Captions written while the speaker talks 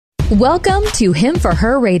Welcome to Him for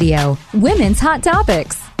Her Radio, Women's Hot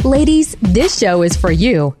Topics. Ladies, this show is for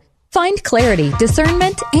you. Find clarity,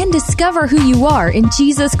 discernment, and discover who you are in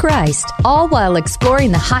Jesus Christ, all while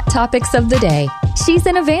exploring the hot topics of the day. She's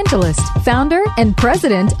an evangelist, founder, and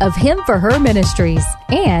president of Him for Her Ministries,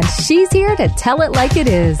 and she's here to tell it like it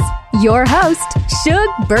is. Your host, Shug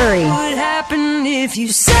Burry. What happened if you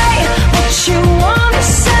say what you want to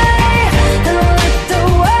say and let the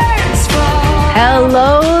words fall?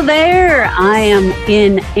 Hello there. I am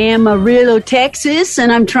in Amarillo, Texas,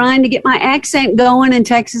 and I'm trying to get my accent going in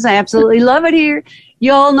Texas. I absolutely love it here.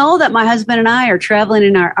 You all know that my husband and I are traveling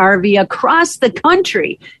in our RV across the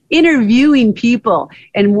country, interviewing people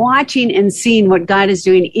and watching and seeing what God is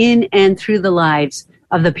doing in and through the lives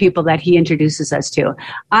of the people that he introduces us to.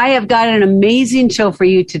 I have got an amazing show for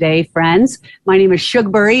you today, friends. My name is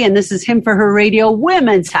Shug Burry, and this is Him for Her Radio,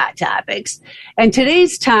 Women's Hot Topics. And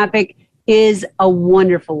today's topic is a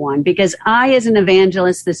wonderful one because I, as an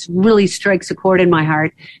evangelist, this really strikes a chord in my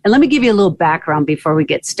heart. And let me give you a little background before we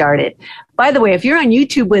get started. By the way, if you're on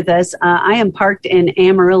YouTube with us, I am parked in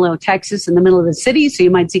Amarillo, Texas, in the middle of the city, so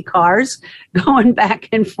you might see cars going back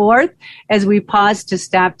and forth as we pause to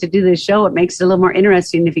stop to do this show. It makes it a little more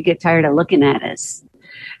interesting if you get tired of looking at us.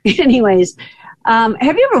 Anyways, have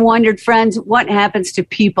you ever wondered, friends, what happens to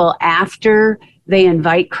people after they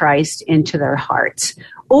invite Christ into their hearts?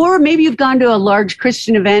 Or maybe you've gone to a large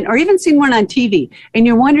Christian event or even seen one on TV and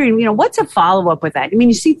you're wondering, what's a follow-up with that? I mean,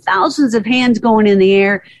 you see thousands of hands going in the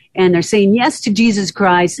air and they're saying yes to Jesus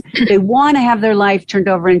Christ. They want to have their life turned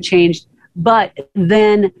over and changed, but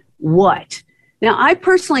then what? Now, I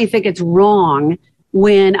personally think it's wrong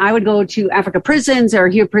when I would go to Africa prisons or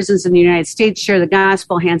here prisons in the United States, share the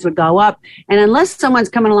gospel, hands would go up. And unless someone's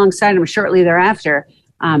coming alongside them shortly thereafter,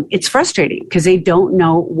 it's frustrating because they don't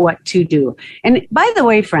know what to do. And by the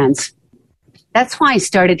way, friends, that's why I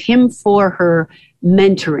started Him for Her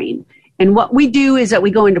mentoring. And what we do is that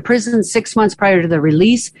we go into prison 6 months prior to the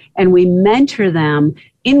release and we mentor them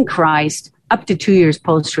in Christ up to 2 years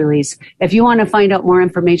post-release. If you want to find out more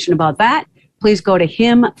information about that, please go to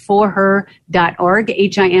himforher.org,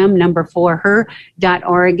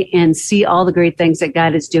 HIM4her.org, and see all the great things that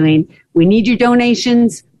God is doing. We need your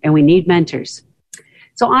donations and we need mentors.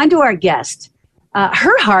 So on to our guest.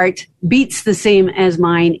 Her heart beats the same as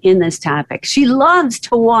mine in this topic. She loves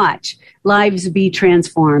to watch lives be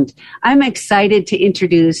transformed. I'm excited to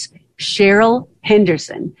introduce Cheryl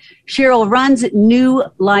Henderson. Cheryl runs New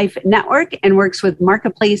Life Network and works with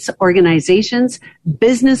marketplace organizations,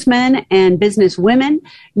 businessmen and businesswomen.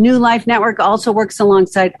 New Life Network also works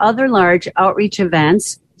alongside other large outreach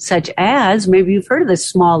events, such as, maybe you've heard of this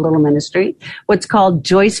small little ministry, what's called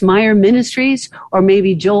Joyce Meyer Ministries, or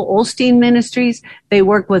maybe Joel Osteen Ministries. They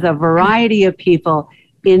work with a variety of people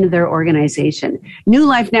in their organization. New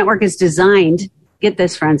Life Network is designed, get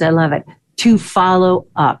this, friends, I love it, to follow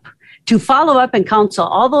up and counsel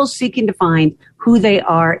all those seeking to find who they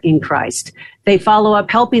are in Christ. They follow up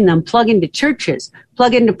helping them plug into churches,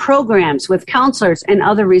 plug into programs with counselors and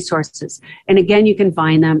other resources. And again, you can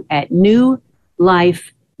find them at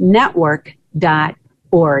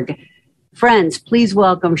newlifenetwork.org. Friends, please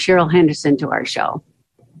welcome Cheryl Henderson to our show.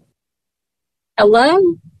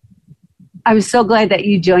 Hello. I'm so glad that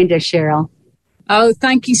you joined us, Cheryl. Oh,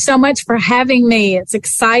 thank you so much for having me. It's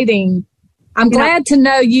exciting. I'm glad to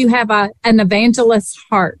know you have an evangelist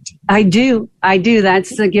heart. I do.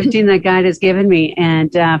 That's the gifting that God has given me.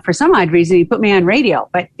 And for some odd reason, he put me on radio.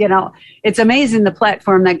 But, it's amazing the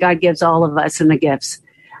platform that God gives all of us and the gifts.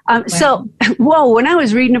 So, when I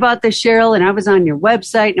was reading about this, Cheryl, and I was on your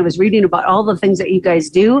website and I was reading about all the things that you guys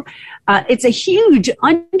do, it's a huge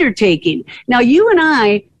undertaking. Now, you and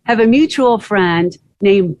I have a mutual friend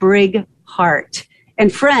named Brig Hart.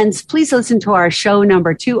 And friends, please listen to our show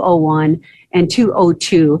number 201 and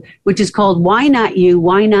 202, which is called Why Not You,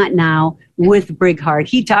 Why Not Now with Brig Hart.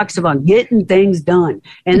 He talks about getting things done.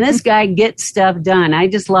 And this guy gets stuff done. I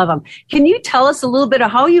just love him. Can you tell us a little bit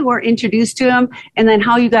of how you were introduced to him and then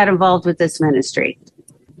how you got involved with this ministry?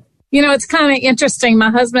 It's kind of interesting. My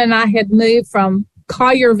husband and I had moved from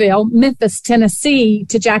Collierville, Memphis, Tennessee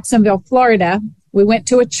to Jacksonville, Florida. We went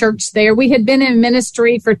to a church there. We had been in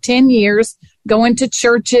ministry for 10 years, going to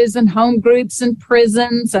churches and home groups and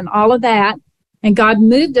prisons and all of that. And God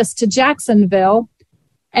moved us to Jacksonville.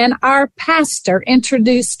 And our pastor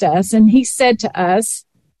introduced us and he said to us,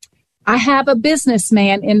 I have a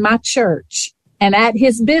businessman in my church. And at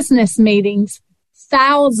his business meetings,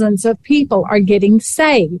 thousands of people are getting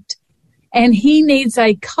saved. And he needs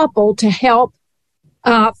a couple to help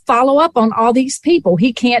follow up on all these people.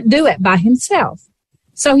 He can't do it by himself.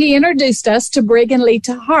 So he introduced us to Brig and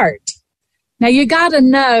Lita Hart. Now, you got to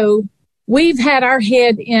know, we've had our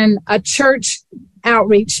head in a church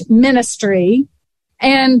outreach ministry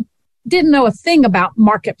and didn't know a thing about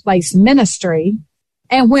marketplace ministry.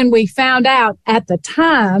 And when we found out at the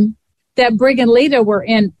time that Brig and Lita were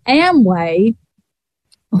in Amway,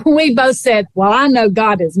 we both said, well, I know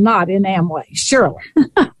God is not in Amway, surely.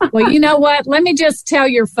 Well, you know what? Let me just tell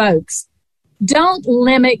your folks, don't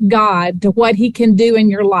limit God to what he can do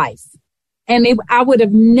in your life. And I would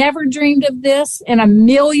have never dreamed of this in a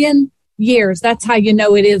million years. That's how you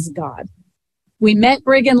know it is God. We met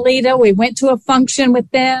Brig and Lita. We went to a function with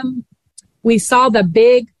them. We saw the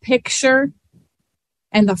big picture.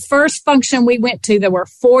 And the first function we went to, there were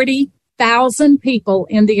 40,000 people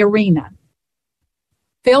in the arena.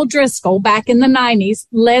 Phil Driscoll, back in the 90s,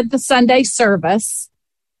 led the Sunday service.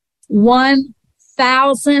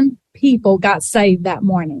 1,000 people got saved that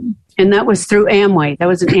morning. And that was through Amway. That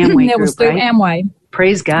was an Amway group, It was through right? Amway.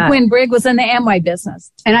 Praise God. When Brig was in the Amway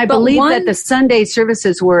business. And I believe that the Sunday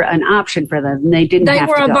services were an option for them. They didn't have to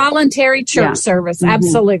go. They were a voluntary church service,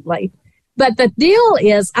 absolutely. But the deal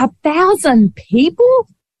is 1,000 people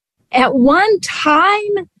at one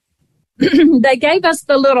time. They gave us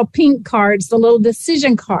the little pink cards, the little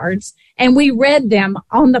decision cards, and we read them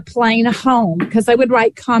on the plane home because they would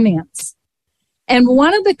write comments. And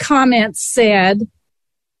one of the comments said,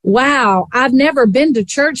 wow, I've never been to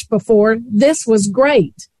church before. This was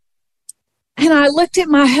great. And I looked at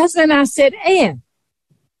my husband and I said, Ed,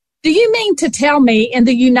 do you mean to tell me in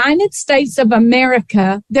the United States of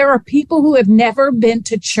America, there are people who have never been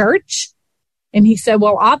to church? And he said,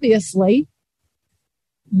 well, obviously.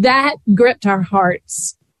 That gripped our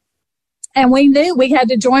hearts. And we knew we had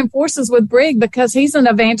to join forces with Brig because he's an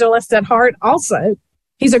evangelist at heart also.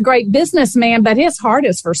 He's a great businessman, but his heart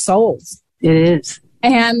is for souls. It is.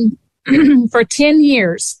 And for 10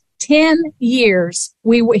 years, he worked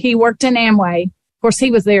in Amway. Of course, he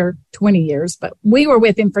was there 20 years, but we were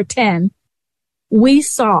with him for 10. We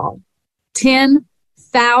saw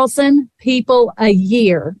 10,000 people a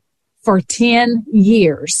year for 10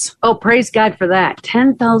 years. Oh, praise God for that.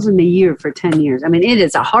 10,000 a year for 10 years. I mean, it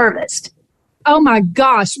is a harvest. Oh my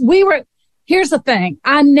gosh. Here's the thing.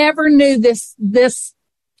 I never knew this, let's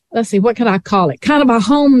see, what could I call it? Kind of a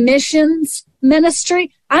home missions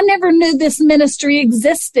ministry. I never knew this ministry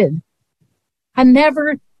existed. I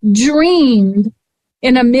never dreamed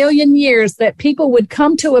in a million years that people would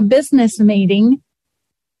come to a business meeting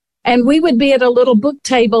and we would be at a little book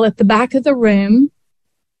table at the back of the room.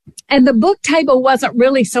 And the book table wasn't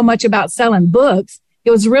really so much about selling books.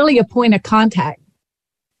 It was really a point of contact.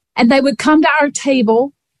 And they would come to our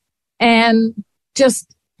table and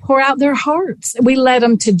just pour out their hearts. We led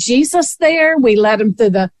them to Jesus there. We led them through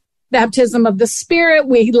the baptism of the Spirit.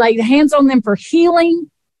 We laid hands on them for healing.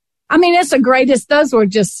 I mean, it's the greatest. Those were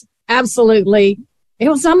just absolutely, it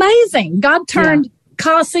was amazing. God turned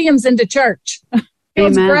Colosseums into church. It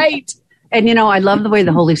was great. And, you know, I love the way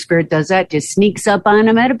the Holy Spirit does that. Just sneaks up on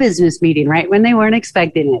them at a business meeting, right when they weren't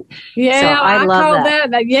expecting it. Yeah, so I love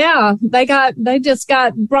that. Yeah, they just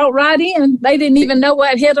got brought right in. They didn't even know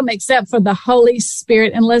what hit them except for the Holy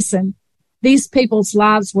Spirit. And listen, these people's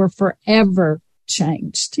lives were forever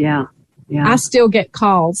changed. Yeah. I still get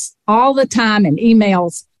calls all the time and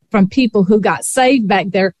emails from people who got saved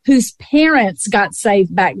back there, whose parents got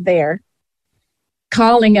saved back there,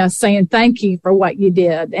 calling us saying, thank you for what you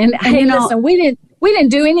did. And hey, listen, we didn't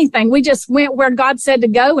do anything. We just went where God said to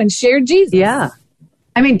go and shared Jesus. Yeah.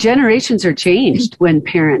 I mean, generations are changed when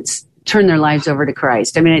parents turn their lives over to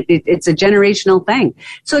Christ. I mean, it's a generational thing.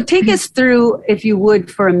 So take us through, if you would,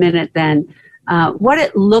 for a minute then, what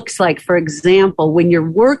it looks like, for example, when you're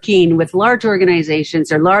working with large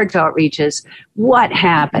organizations or large outreaches, what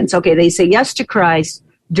happens? Okay, they say yes to Christ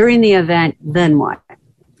during the event, then what?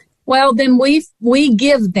 Well, then we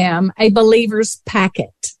give them a believer's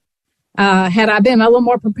packet. Had I been a little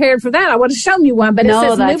more prepared for that, I would have shown you one, but it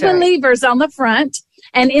says New Believers on the front.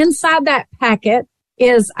 And inside that packet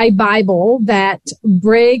is a Bible that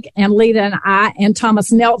Brig and Lita and I and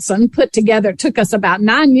Thomas Nelson put together. It took us about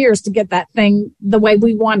 9 years to get that thing the way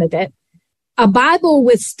we wanted it. A Bible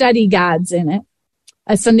with study guides in it.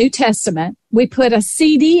 It's a New Testament. We put a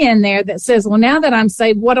CD in there that says, well, now that I'm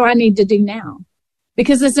saved, what do I need to do now?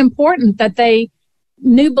 Because it's important that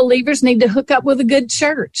new believers need to hook up with a good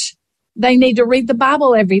church. They need to read the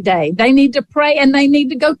Bible every day. They need to pray and they need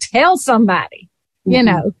to go tell somebody, you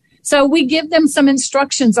know. So we give them some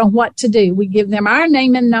instructions on what to do. We give them our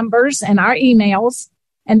name and numbers and our emails,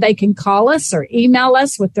 and they can call us or email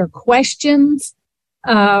us with their questions.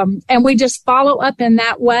 And we just follow up in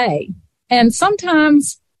that way. And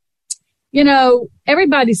sometimes, you know,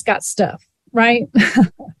 everybody's got stuff, right?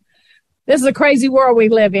 This is a crazy world we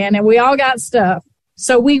live in, and we all got stuff.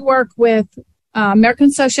 So we work with American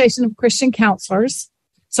Association of Christian Counselors.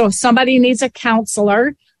 So if somebody needs a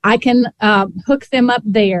counselor, I can hook them up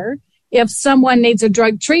there. If someone needs a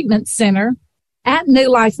drug treatment center, at New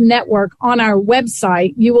Life Network on our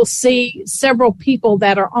website, you will see several people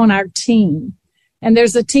that are on our team. And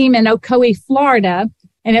there's a team in Ocoee, Florida,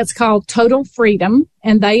 and it's called Total Freedom,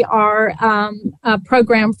 and they are a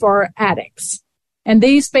program for addicts. And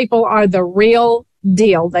these people are the real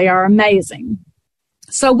deal. They are amazing.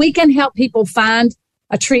 So we can help people find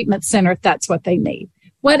a treatment center if that's what they need.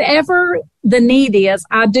 Whatever the need is,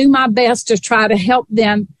 I do my best to try to help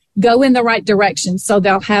them go in the right direction so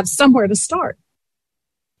they'll have somewhere to start.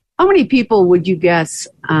 How many people would you guess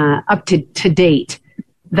up to date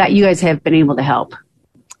that you guys have been able to help?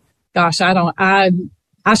 Gosh, I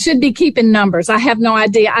should be keeping numbers. I have no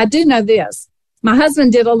idea. I do know this. My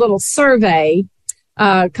husband did a little survey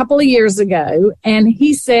a couple of years ago, and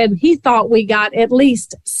he said he thought we got at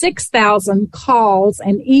least 6,000 calls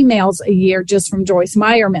and emails a year just from Joyce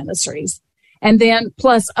Meyer Ministries, and then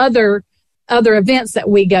plus other events that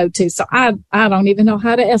we go to. So I don't even know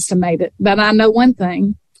how to estimate it, but I know one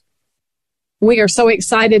thing. We are so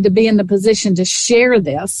excited to be in the position to share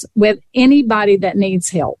this with anybody that needs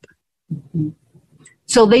help. Mm-hmm.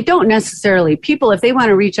 So they don't necessarily, people, if they want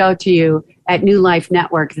to reach out to you at New Life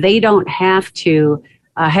Network, they don't have to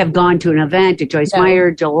have gone to an event at Joyce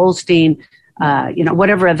Meyer, Joel Osteen,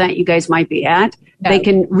 whatever event you guys might be at. No. They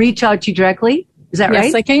can reach out to you directly. Is that right?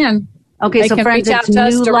 Yes, they can. Okay, so friends, it's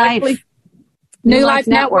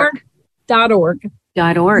newlifenetwork.org.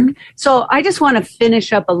 .org. So I just want to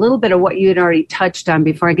finish up a little bit of what you had already touched on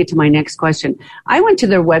before I get to my next question. I went to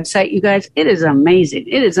their website, you guys. It is amazing.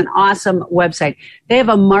 It is an awesome website. They have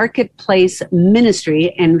a marketplace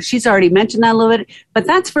ministry, and she's already mentioned that a little bit, but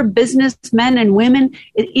that's for businessmen and women,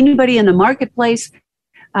 anybody in the marketplace.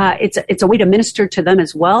 It's a way to minister to them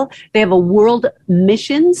as well. They have a world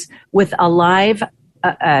missions with Alive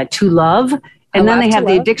to Love. And then they have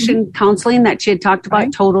the addiction counseling that she had talked about,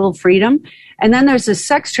 right. Total Freedom. And then there's the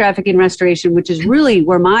sex trafficking restoration, which is really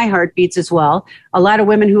where my heart beats as well. A lot of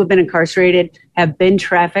women who have been incarcerated have been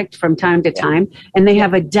trafficked from time to time, and they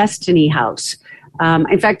have a Destiny House.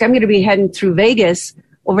 In fact, I'm going to be heading through Vegas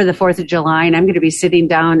over the 4th of July, and I'm going to be sitting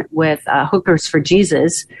down with Hookers for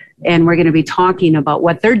Jesus, and we're going to be talking about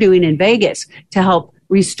what they're doing in Vegas to help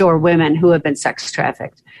restore women who have been sex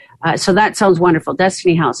trafficked. So that sounds wonderful.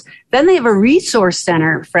 Destiny House. Then they have a resource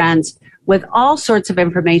center, friends, with all sorts of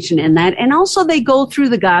information in that. And also they go through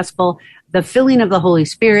the gospel, the filling of the Holy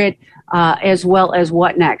Spirit, as well as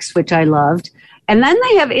what next, which I loved. And then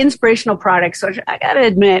they have inspirational products, which I got to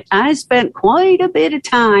admit, I spent quite a bit of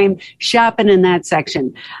time shopping in that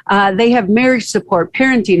section. They have marriage support,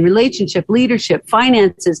 parenting, relationship, leadership,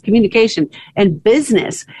 finances, communication, and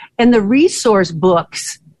business. And the resource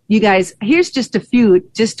books. You guys, here's just a few,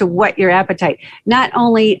 just to whet your appetite. Not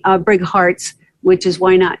only Brig Hearts, which is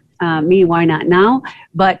Why Not Me, Why Not Now,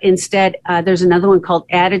 but instead there's another one called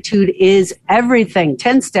Attitude is Everything,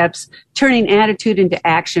 10 Steps Turning Attitude into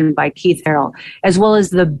Action by Keith Harrell, as well as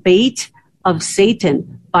The Bait of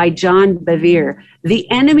Satan by John Bevere.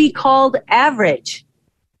 The Enemy Called Average.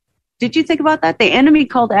 Did you think about that? The Enemy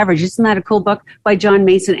Called Average. Isn't that a cool book by John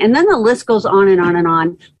Mason? And then the list goes on and on and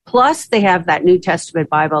on. Plus, they have that New Testament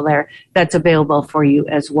Bible there that's available for you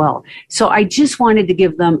as well. So I just wanted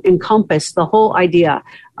to encompass the whole idea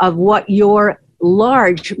of what your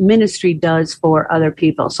large ministry does for other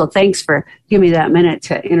people. So thanks for giving me that minute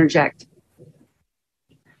to interject.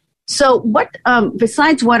 So what,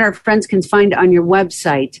 besides what our friends can find on your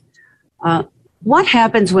website, what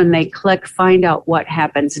happens when they click find out what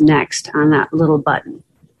happens next on that little button?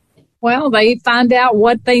 Well, they find out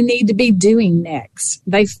what they need to be doing next.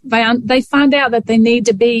 They find out that they need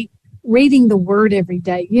to be reading the Word every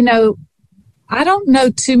day. You know, I don't know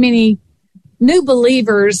too many new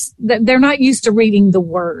believers that they're not used to reading the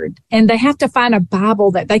Word, and they have to find a Bible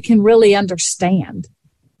that they can really understand.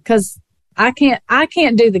 Because I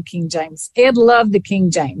can't do the King James. Ed loved the King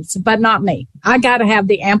James, but not me. I got to have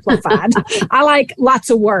the Amplified. I like lots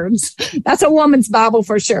of words. That's a woman's Bible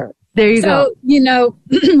for sure. There you go. So, you know,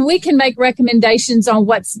 we can make recommendations on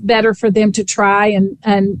what's better for them to try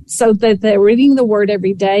and so that they're reading the Word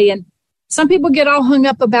every day. And some people get all hung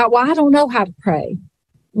up about, well, I don't know how to pray.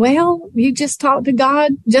 Well, you just talk to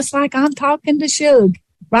God just like I'm talking to Shug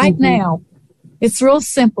right now. It's real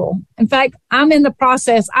simple. In fact, I'm in the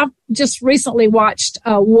process. I've just recently watched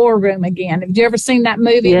War Room again. Have you ever seen that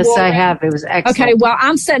movie? Yes, War I Room? have. It was excellent. Okay, well,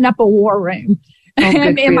 I'm setting up a war room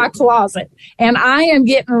in my closet. And I am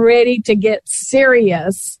getting ready to get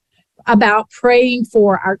serious about praying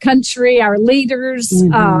for our country, our leaders,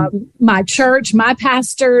 my church, my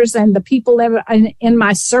pastors, and the people in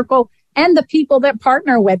my circle, and the people that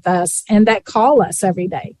partner with us and that call us every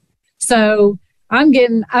day. So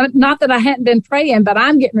not that I hadn't been praying, but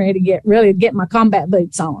I'm getting ready to get my combat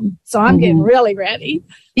boots on. So I'm getting really ready.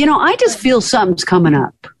 You know, I just feel something's coming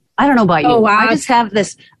up. I don't know about you. I just have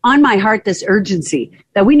this on my heart, this urgency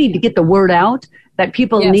that we need to get the word out, that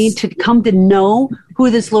people need to come to know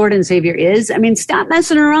who this Lord and Savior is. I mean, stop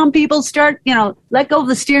messing around, people. Start, let go of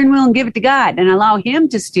the steering wheel and give it to God and allow Him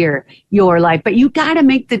to steer your life. But you got to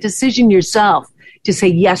make the decision yourself to say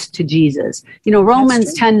yes to Jesus.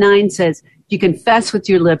 Romans 10:9 says, you confess with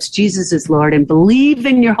your lips Jesus is Lord and believe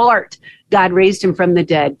in your heart God raised Him from the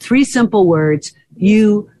dead. 3 simple words,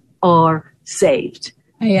 you are saved.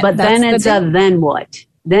 Yeah, but then it's then what?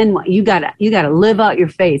 Then what? You gotta live out your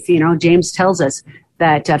faith. James tells us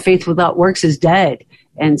that faith without works is dead.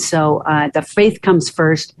 And so the faith comes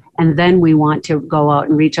first, and then we want to go out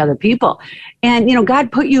and reach other people. And,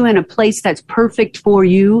 God put you in a place that's perfect for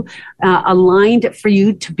you, aligned for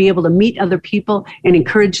you to be able to meet other people and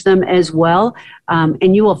encourage them as well.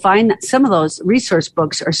 And you will find that some of those resource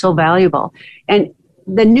books are so valuable. And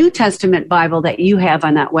the New Testament Bible that you have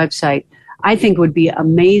on that website, I think would be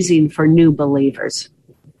amazing for new believers.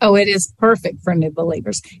 Oh, it is perfect for new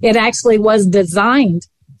believers. It actually was designed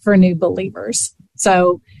for new believers.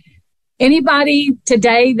 So anybody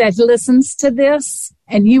today that listens to this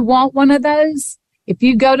and you want one of those, if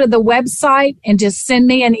you go to the website and just send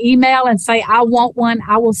me an email and say, I want one,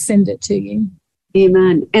 I will send it to you.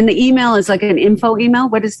 Amen. And the email is like an info email?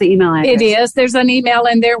 What is the email address? It is. There's an email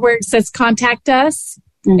in there where it says contact us.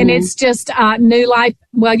 And it's just New Life.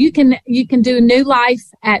 Well, you can do New Life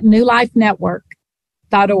at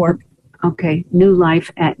newlifenetwork.org. Okay, New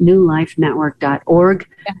Life at newlifenetwork.org.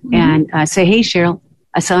 And say, hey, Cheryl,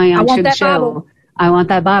 I saw you on the show. Bible. I want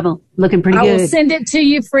that Bible. Looking pretty good. I will send it to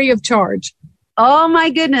you free of charge. Oh,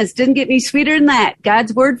 my goodness. Didn't get any sweeter than that.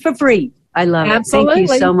 God's word for free. I love it. Thank you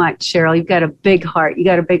so much, Cheryl. You've got a big heart.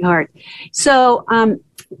 So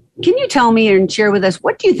can you tell me and share with us,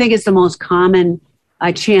 what do you think is the most common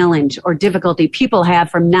challenge or difficulty people have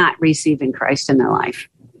from not receiving Christ in their life?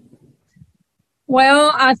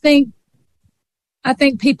 Well, I think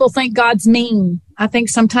people think God's mean. I think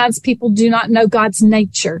sometimes people do not know God's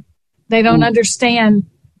nature. They don't understand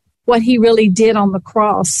what He really did on the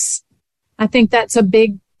cross. I think that's a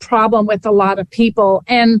big problem with a lot of people.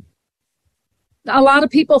 And a lot of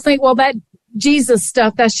people think, well, that Jesus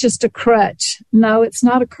stuff, that's just a crutch. No, it's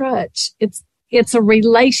not a crutch. It's a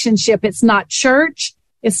relationship. It's not church.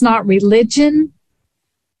 It's not religion.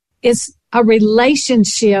 It's a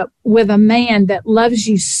relationship with a man that loves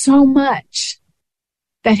you so much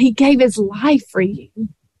that He gave His life for you.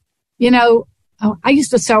 I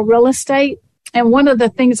used to sell real estate. And one of the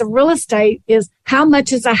things of real estate is, how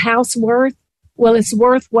much is a house worth? Well, it's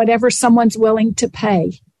worth whatever someone's willing to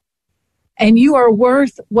pay. And you are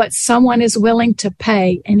worth what someone is willing to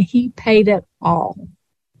pay. And He paid it all.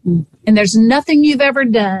 And there's nothing you've ever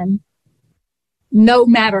done, no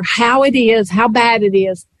matter how it is, how bad it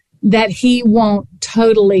is, that He won't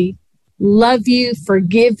totally love you,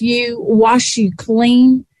 forgive you, wash you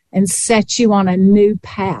clean, and set you on a new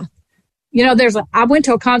path. I went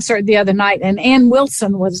to a concert the other night, and Ann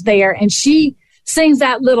Wilson was there, and she sings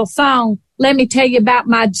that little song, Let Me Tell You About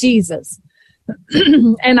My Jesus.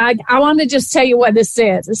 And I want to just tell you what this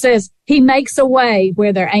says. It says, He makes a way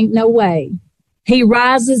where there ain't no way. He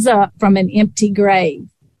rises up from an empty grave.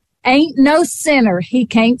 Ain't no sinner He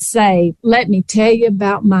can't save. Let me tell you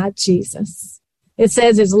about my Jesus. It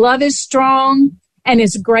says His love is strong and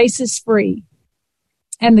His grace is free.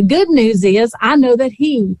 And the good news is, I know that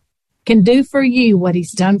He can do for you what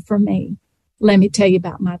He's done for me. Let me tell you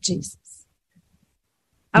about my Jesus.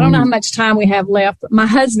 I don't know how much time we have left, but my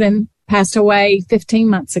husband passed away 15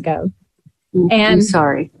 months ago. And I'm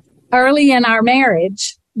sorry. Early in our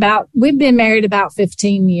marriage, we'd been married about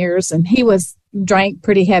 15 years, and he drank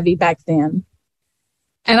pretty heavy back then.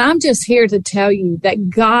 And I'm just here to tell you that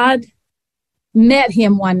God met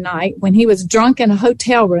him one night when he was drunk in a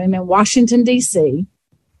hotel room in Washington, D.C.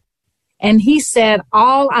 And he said,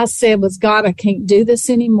 all I said was, God, I can't do this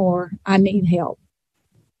anymore. I need help.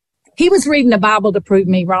 He was reading the Bible to prove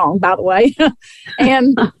me wrong, by the way.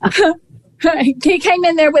 And he came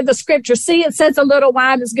in there with the scripture. See, it says a little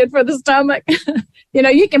wine is good for the stomach.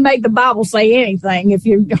 You can make the Bible say anything if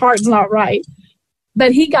your heart's not right.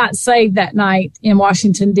 But he got saved that night in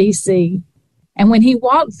Washington, D.C. And when he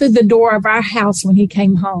walked through the door of our house when he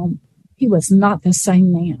came home, he was not the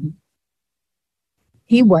same man.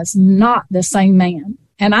 He was not the same man.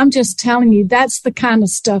 And I'm just telling you, that's the kind of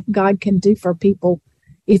stuff God can do for people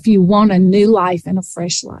if you want a new life and a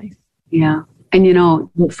fresh life. Yeah. And you know,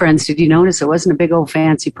 friends, did you notice it wasn't a big old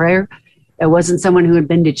fancy prayer? It wasn't someone who had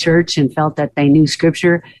been to church and felt that they knew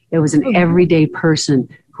scripture. It was an everyday person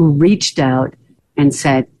who reached out and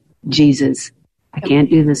said, Jesus, I can't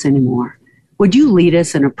do this anymore. Would you lead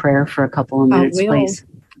us in a prayer for a couple of minutes, please?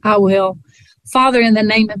 I will. Father, in the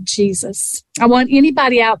name of Jesus, I want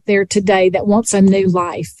anybody out there today that wants a new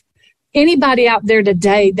life, anybody out there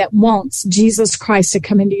today that wants Jesus Christ to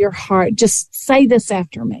come into your heart, just say this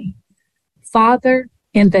after me. Father,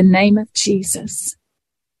 in the name of Jesus,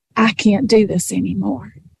 I can't do this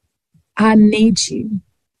anymore. I need you.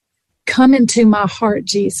 Come into my heart,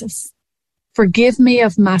 Jesus. Forgive me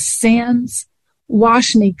of my sins.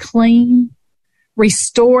 Wash me clean.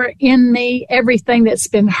 Restore in me everything that's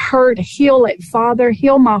been hurt. Heal it, Father.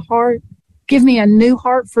 Heal my heart. Give me a new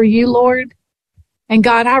heart for you, Lord. And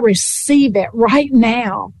God, I receive it right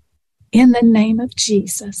now in the name of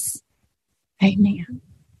Jesus. Amen.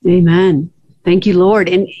 Amen. Thank you, Lord.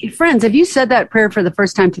 And friends, if you said that prayer for the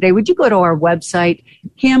first time today, would you go to our website,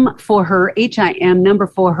 him4her,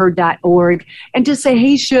 HIM4her.org, and just say,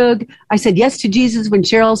 hey, Shug, I said yes to Jesus when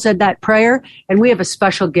Cheryl said that prayer, and we have a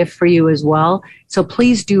special gift for you as well. So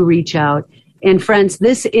please do reach out. And friends,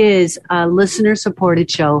 this is a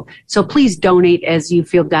listener-supported show, so please donate as you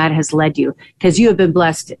feel God has led you, because you have been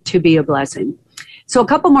blessed to be a blessing. So a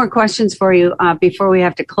couple more questions for you before we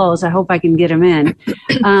have to close. I hope I can get them in.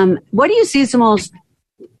 What do you see as the most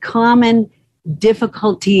common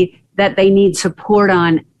difficulty that they need support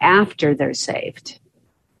on after they're saved?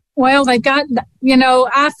 Well, they got,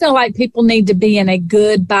 I feel like people need to be in a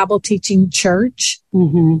good Bible teaching church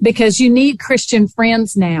because you need Christian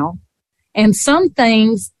friends now. And some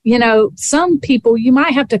things, some people you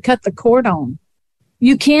might have to cut the cord on.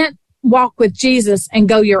 You can't walk with Jesus and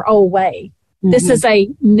go your old way. This is a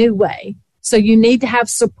new way. So you need to have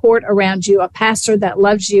support around you, a pastor that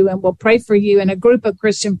loves you and will pray for you, and a group of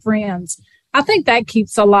Christian friends. I think that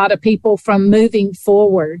keeps a lot of people from moving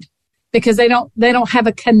forward because they don't have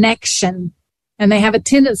a connection, and they have a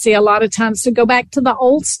tendency a lot of times to go back to the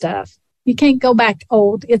old stuff. You can't go back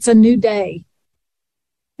old. It's a new day.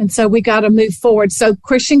 And so we got to move forward. So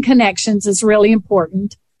Christian connections is really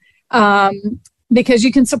important because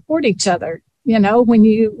you can support each other. When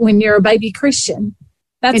you're a baby Christian,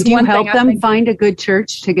 that's and do you one help thing them find a good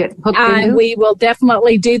church to get hooked into? We will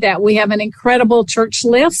definitely do that. We have an incredible church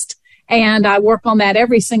list, and I work on that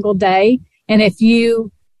every single day. And if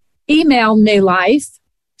you email New Life,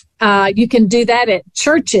 you can do that at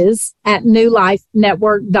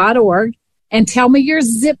churches@newlifenetwork.org and tell me your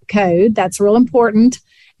zip code. That's real important.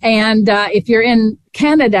 And if you're in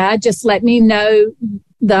Canada, just let me know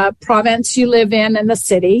the province you live in and the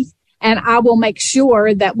city. And I will make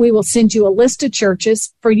sure that we will send you a list of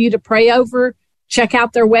churches for you to pray over, check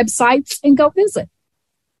out their websites, and go visit.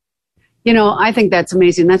 I think that's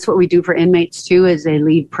amazing. That's what we do for inmates, too, as they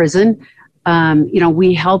leave prison.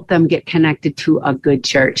 We help them get connected to a good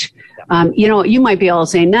church. You might be all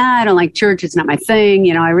saying, I don't like church. It's not my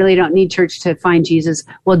thing. I really don't need church to find Jesus.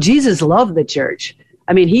 Well, Jesus loved the church.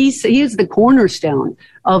 I mean, he is the cornerstone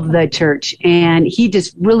of the church, and he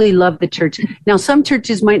just really loved the church. Now, some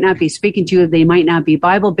churches might not be speaking to you. They might not be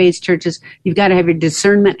Bible-based churches. You've got to have your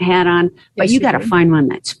discernment hat on, but you got to find one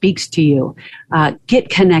that speaks to you. Get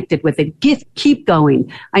connected with it. Keep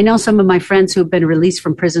going. I know some of my friends who have been released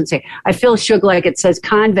from prison say, I feel shook like it says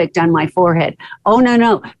convict on my forehead. Oh,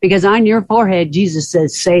 no, because on your forehead, Jesus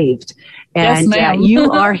says saved. And you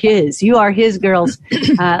are his. You are his, girls.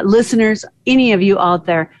 Listeners, any of you out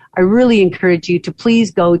there, I really encourage you to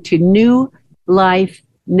please go to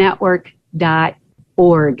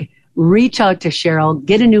newlifenetwork.org. Reach out to Cheryl,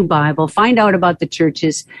 get a new Bible, find out about the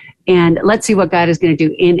churches, and let's see what God is going to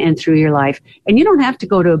do in and through your life. And you don't have to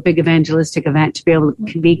go to a big evangelistic event to be able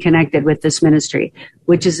to be connected with this ministry,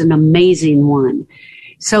 which is an amazing one.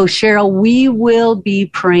 So, Cheryl, we will be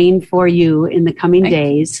praying for you in the coming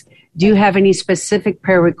days. Do you have any specific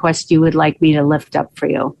prayer requests you would like me to lift up for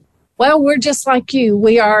you? Well, we're just like you.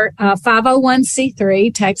 We are a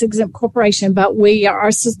 501c3 tax-exempt corporation, but we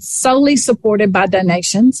are solely supported by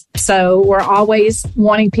donations. So we're always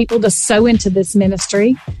wanting people to sow into this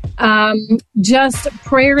ministry. Just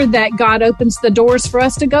prayer that God opens the doors for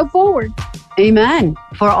us to go forward. Amen.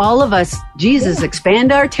 For all of us, Jesus,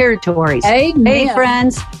 expand our territories. Amen. Hey,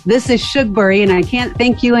 friends, this is Shugbury, and I can't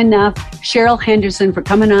thank you enough, Cheryl Henderson, for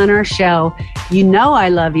coming on our show. You know I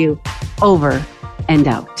love you. Over and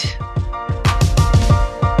out.